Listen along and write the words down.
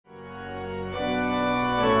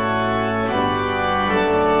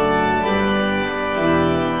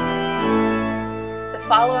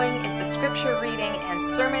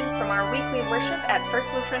worship at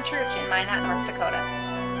First Lutheran Church in Minot, North Dakota.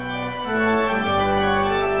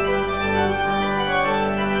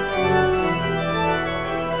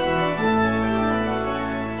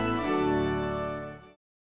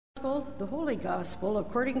 The Holy Gospel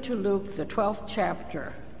according to Luke, the 12th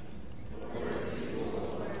chapter.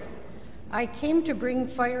 I came to bring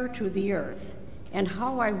fire to the earth, and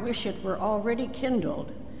how I wish it were already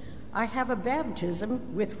kindled. I have a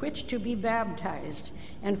baptism with which to be baptized,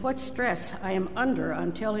 and what stress I am under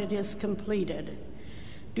until it is completed.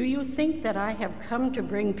 Do you think that I have come to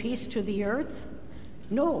bring peace to the earth?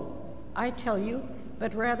 No, I tell you,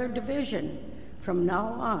 but rather division. From now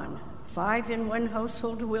on, 5 in one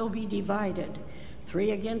household will be divided,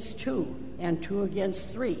 3 against 2, and 2 against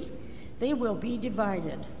 3. They will be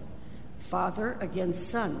divided. Father against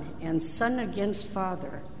son, and son against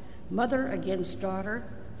father, mother against daughter,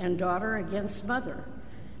 and daughter against mother,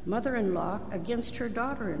 mother-in-law against her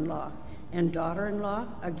daughter-in-law, and daughter-in-law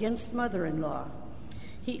against mother-in-law.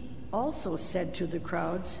 He also said to the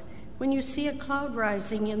crowds, when you see a cloud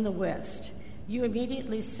rising in the west, you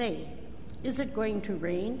immediately say, is it going to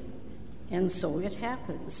rain? And so it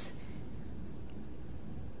happens.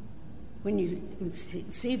 When you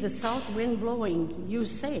see the south wind blowing, you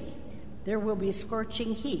say, there will be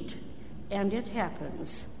scorching heat, and it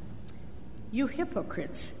happens. You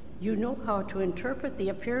hypocrites, you know how to interpret the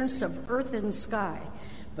appearance of earth and sky,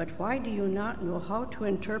 but why do you not know how to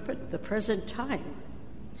interpret the present time?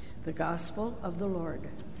 The Gospel of the Lord.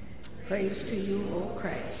 Praise to you, O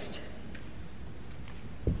Christ.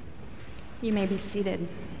 You may be seated.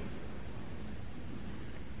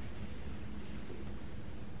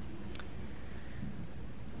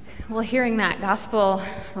 Well, hearing that gospel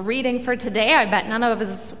reading for today, I bet none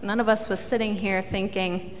of us was sitting here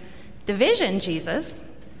thinking, division, Jesus?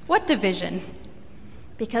 What division?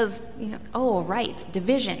 Because, oh, right,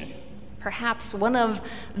 division. Perhaps one of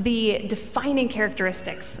the defining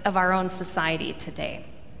characteristics of our own society today.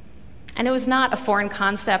 And it was not a foreign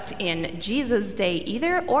concept in Jesus' day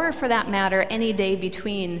either, or for that matter, any day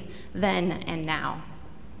between then and now.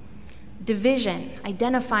 Division,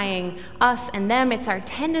 identifying us and them, it's our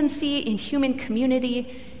tendency in human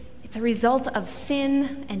community. It's a result of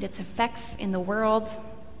sin and its effects in the world.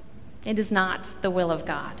 It is not the will of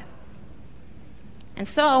God. And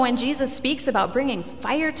so when Jesus speaks about bringing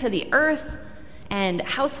fire to the earth and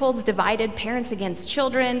households divided, parents against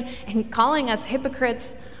children, and calling us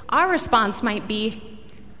hypocrites, our response might be,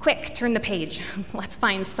 quick, turn the page. Let's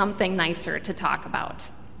find something nicer to talk about.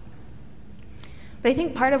 But I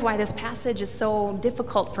think part of why this passage is so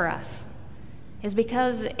difficult for us is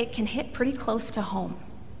because it can hit pretty close to home.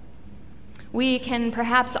 We can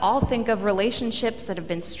perhaps all think of relationships that have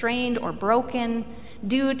been strained or broken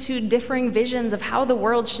due to differing visions of how the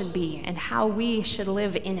world should be and how we should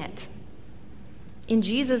live in it. In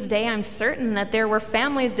Jesus' day, I'm certain that there were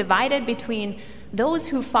families divided between those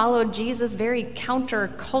who followed Jesus' very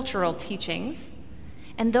counter-cultural teachings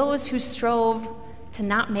and those who strove to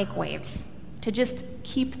not make waves, to just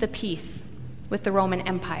keep the peace with the Roman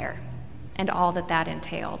Empire and all that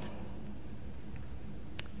entailed.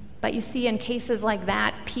 But you see, in cases like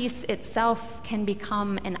that, peace itself can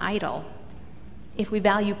become an idol if we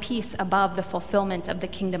value peace above the fulfillment of the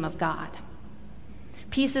kingdom of God.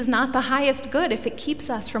 Peace is not the highest good if it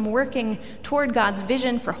keeps us from working toward God's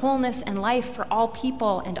vision for wholeness and life for all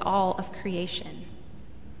people and all of creation.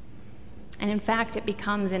 And in fact, it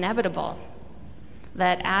becomes inevitable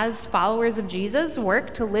that as followers of Jesus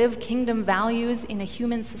work to live kingdom values in a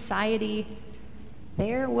human society,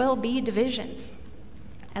 there will be divisions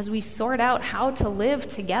as we sort out how to live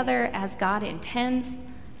together as God intends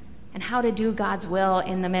and how to do God's will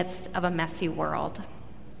in the midst of a messy world.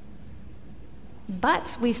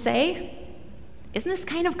 But we say, isn't this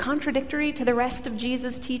kind of contradictory to the rest of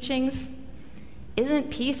Jesus' teachings? Isn't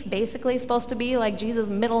peace basically supposed to be like Jesus'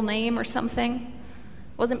 middle name or something?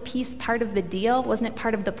 Wasn't peace part of the deal? Wasn't it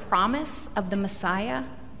part of the promise of the Messiah?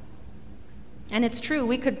 And it's true,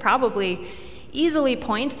 we could probably easily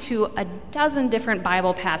point to a dozen different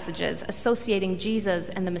Bible passages associating Jesus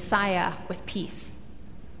and the Messiah with peace.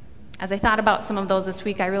 As I thought about some of those this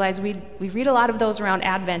week, I realized we read a lot of those around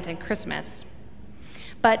Advent and Christmas.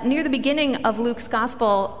 But near the beginning of Luke's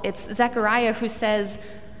gospel, it's Zechariah who says,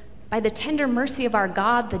 by the tender mercy of our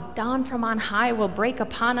God, the dawn from on high will break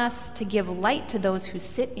upon us to give light to those who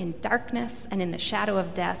sit in darkness and in the shadow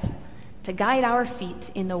of death, to guide our feet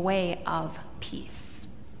in the way of peace.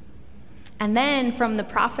 And then from the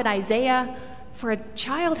prophet Isaiah, for a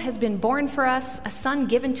child has been born for us, a son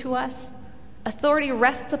given to us. Authority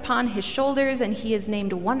rests upon his shoulders, and he is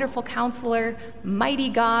named Wonderful Counselor, Mighty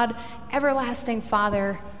God, Everlasting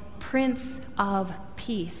Father, Prince of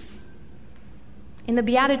Peace. In the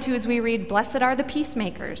Beatitudes, we read, "Blessed are the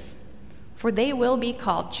peacemakers, for they will be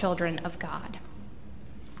called children of God."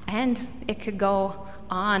 And it could go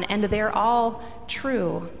on, and they're all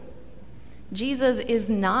true. Jesus is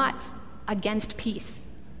not against peace.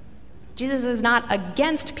 Jesus is not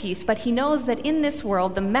against peace, but he knows that in this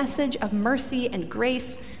world, the message of mercy and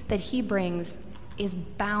grace that he brings is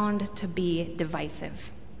bound to be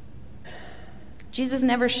divisive. Jesus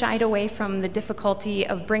never shied away from the difficulty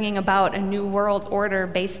of bringing about a new world order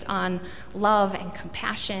based on love and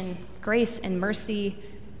compassion, grace and mercy,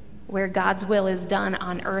 where God's will is done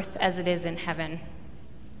on earth as it is in heaven.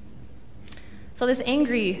 So this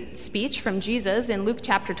angry speech from Jesus in Luke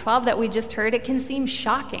chapter 12 that we just heard, it can seem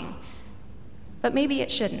shocking, but maybe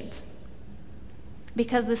it shouldn't.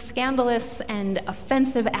 Because the scandalous and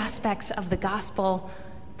offensive aspects of the gospel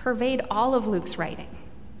pervade all of Luke's writing,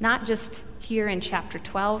 not just here in chapter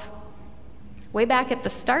 12. Way back at the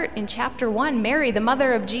start in chapter 1, Mary, the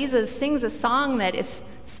mother of Jesus, sings a song that is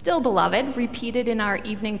still beloved, repeated in our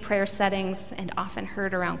evening prayer settings and often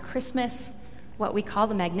heard around Christmas, what we call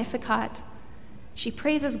the Magnificat. She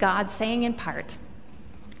praises God, saying in part,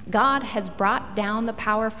 "God has brought down the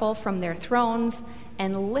powerful from their thrones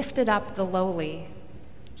and lifted up the lowly.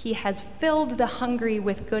 He has filled the hungry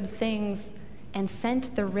with good things and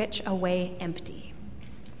sent the rich away empty."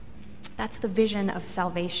 That's the vision of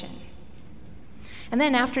salvation. And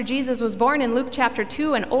then after Jesus was born in Luke chapter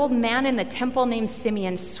 2, an old man in the temple named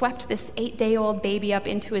Simeon swept this 8-day-old baby up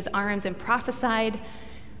into his arms and prophesied,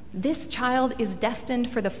 "This child is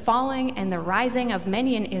destined for the falling and the rising of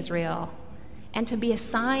many in Israel, and to be a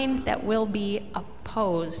sign that will be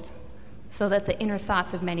opposed, so that the inner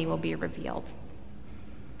thoughts of many will be revealed."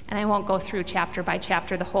 And I won't go through chapter by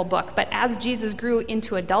chapter the whole book, but as Jesus grew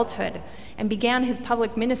into adulthood and began his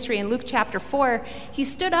public ministry in Luke chapter 4, he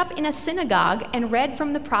stood up in a synagogue and read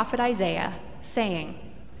from the prophet Isaiah, saying,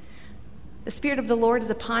 "The Spirit of the Lord is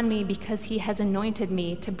upon me because he has anointed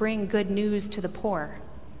me to bring good news to the poor.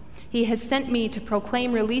 He has sent me to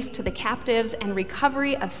proclaim release to the captives and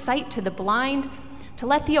recovery of sight to the blind, to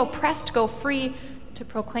let the oppressed go free, to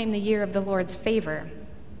proclaim the year of the Lord's favor."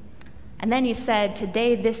 And then he said,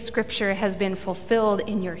 "Today this scripture has been fulfilled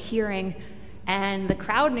in your hearing," and the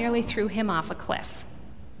crowd nearly threw him off a cliff.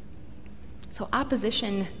 So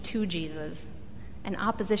opposition to Jesus and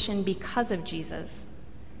opposition because of Jesus,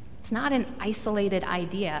 it's not an isolated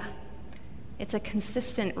idea. It's a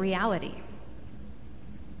consistent reality.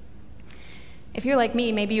 If you're like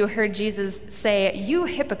me, maybe you heard Jesus say, "You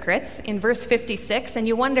hypocrites," in verse 56, and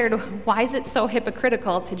you wondered, why is it so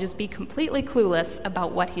hypocritical to just be completely clueless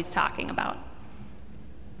about what he's talking about?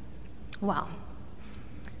 Well,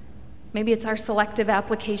 maybe it's our selective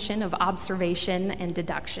application of observation and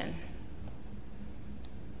deduction.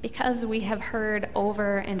 Because we have heard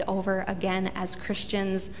over and over again as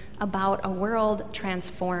Christians about a world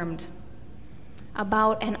transformed,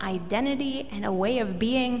 about an identity and a way of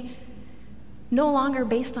being no longer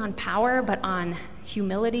based on power, but on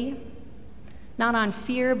humility, not on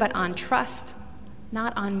fear, but on trust,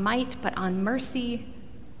 not on might, but on mercy,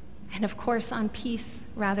 and of course on peace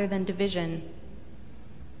rather than division.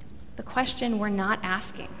 The question we're not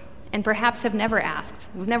asking, and perhaps have never asked,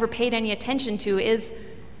 we've never paid any attention to, is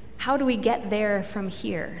how do we get there from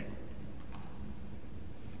here?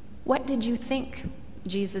 What did you think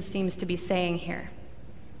Jesus seems to be saying here?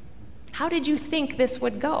 How did you think this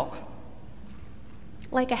would go?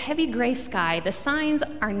 Like a heavy gray sky, the signs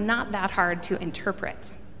are not that hard to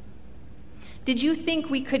interpret. Did you think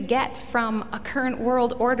we could get from a current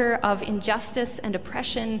world order of injustice and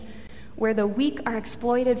oppression, where the weak are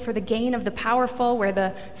exploited for the gain of the powerful, where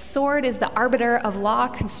the sword is the arbiter of law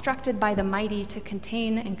constructed by the mighty to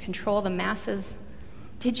contain and control the masses?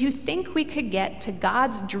 Did you think we could get to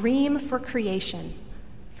God's dream for creation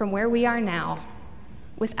from where we are now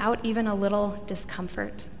without even a little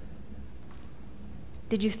discomfort?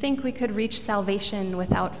 Did you think we could reach salvation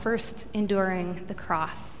without first enduring the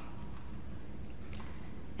cross?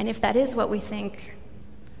 And if that is what we think,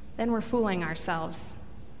 then we're fooling ourselves,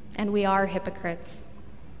 and we are hypocrites.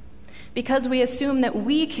 Because we assume that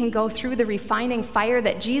we can go through the refining fire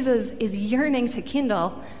that Jesus is yearning to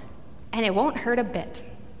kindle, and it won't hurt a bit.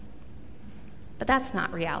 But that's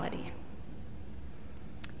not reality.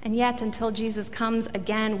 And yet, until Jesus comes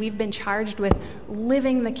again, we've been charged with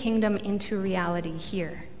living the kingdom into reality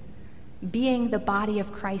here, being the body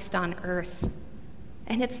of Christ on earth.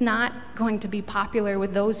 And it's not going to be popular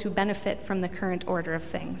with those who benefit from the current order of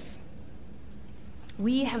things.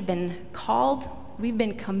 We have been called, we've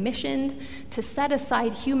been commissioned to set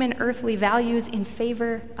aside human earthly values in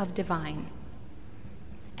favor of divine.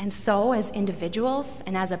 And so, as individuals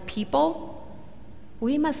and as a people,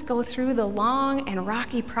 we must go through the long and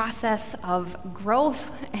rocky process of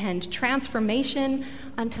growth and transformation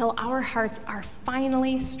until our hearts are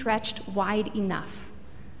finally stretched wide enough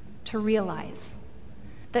to realize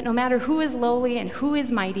that no matter who is lowly and who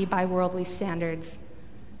is mighty by worldly standards,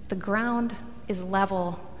 the ground is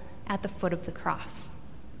level at the foot of the cross.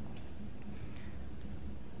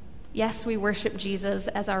 Yes, we worship Jesus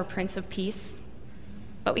as our Prince of Peace,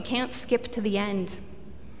 but we can't skip to the end.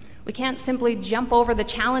 We can't simply jump over the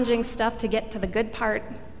challenging stuff to get to the good part.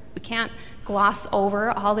 We can't gloss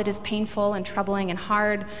over all that is painful and troubling and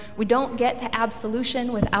hard. We don't get to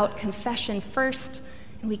absolution without confession first,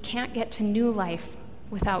 and we can't get to new life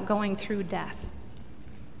without going through death.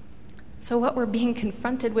 So what we're being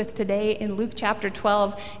confronted with today in Luke chapter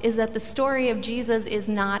 12 is that the story of Jesus is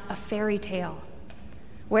not a fairy tale,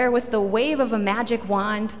 where with the wave of a magic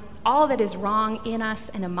wand, all that is wrong in us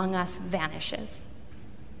and among us vanishes.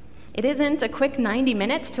 It isn't a quick 90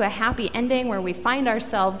 minutes to a happy ending where we find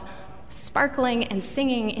ourselves sparkling and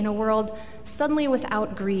singing in a world suddenly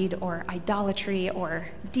without greed or idolatry or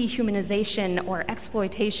dehumanization or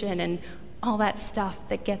exploitation and all that stuff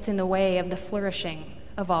that gets in the way of the flourishing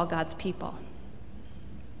of all God's people.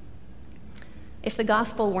 If the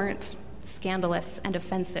gospel weren't scandalous and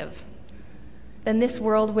offensive, then this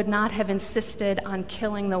world would not have insisted on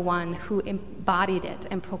killing the one who embodied it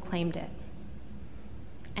and proclaimed it.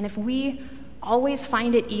 And if we always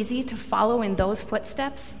find it easy to follow in those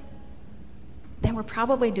footsteps, then we're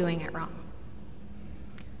probably doing it wrong.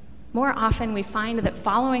 More often, we find that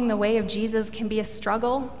following the way of Jesus can be a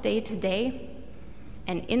struggle day to day,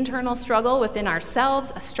 an internal struggle within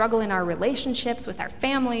ourselves, a struggle in our relationships with our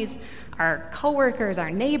families, our coworkers, our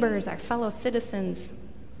neighbors, our fellow citizens.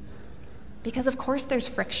 Because of course there's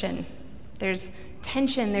friction, there's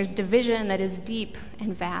tension, there's division that is deep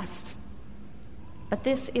and vast. But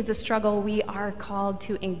this is a struggle we are called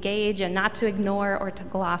to engage and not to ignore or to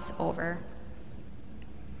gloss over.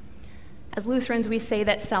 As Lutherans, we say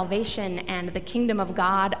that salvation and the kingdom of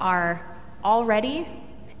God are already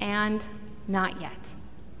and not yet.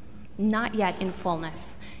 Not yet in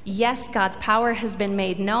fullness. Yes, God's power has been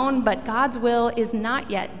made known, but God's will is not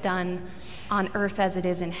yet done on earth as it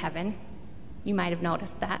is in heaven. You might have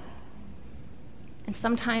noticed that. And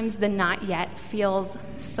sometimes the not yet feels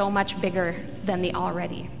so much bigger than the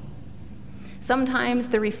already. Sometimes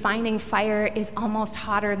the refining fire is almost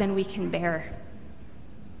hotter than we can bear.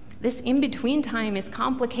 This in-between time is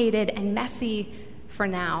complicated and messy for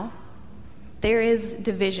now. There is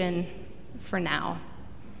division for now.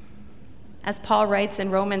 As Paul writes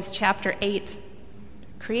in Romans chapter 8,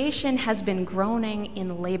 creation has been groaning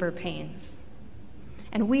in labor pains,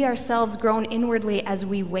 and we ourselves groan inwardly as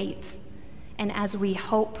we wait and as we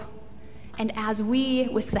hope, and as we,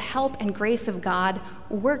 with the help and grace of God,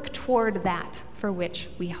 work toward that for which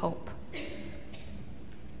we hope.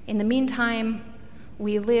 In the meantime,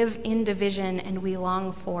 we live in division and we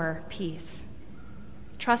long for peace,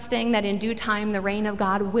 trusting that in due time the reign of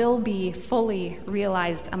God will be fully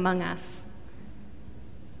realized among us.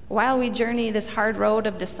 While we journey this hard road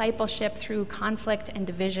of discipleship through conflict and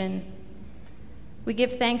division, we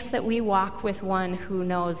give thanks that we walk with one who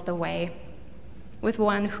knows the way, with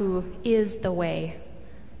one who is the way,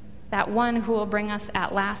 that one who will bring us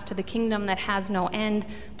at last to the kingdom that has no end,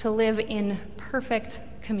 to live in perfect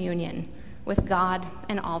communion with God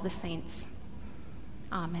and all the saints.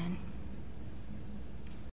 Amen.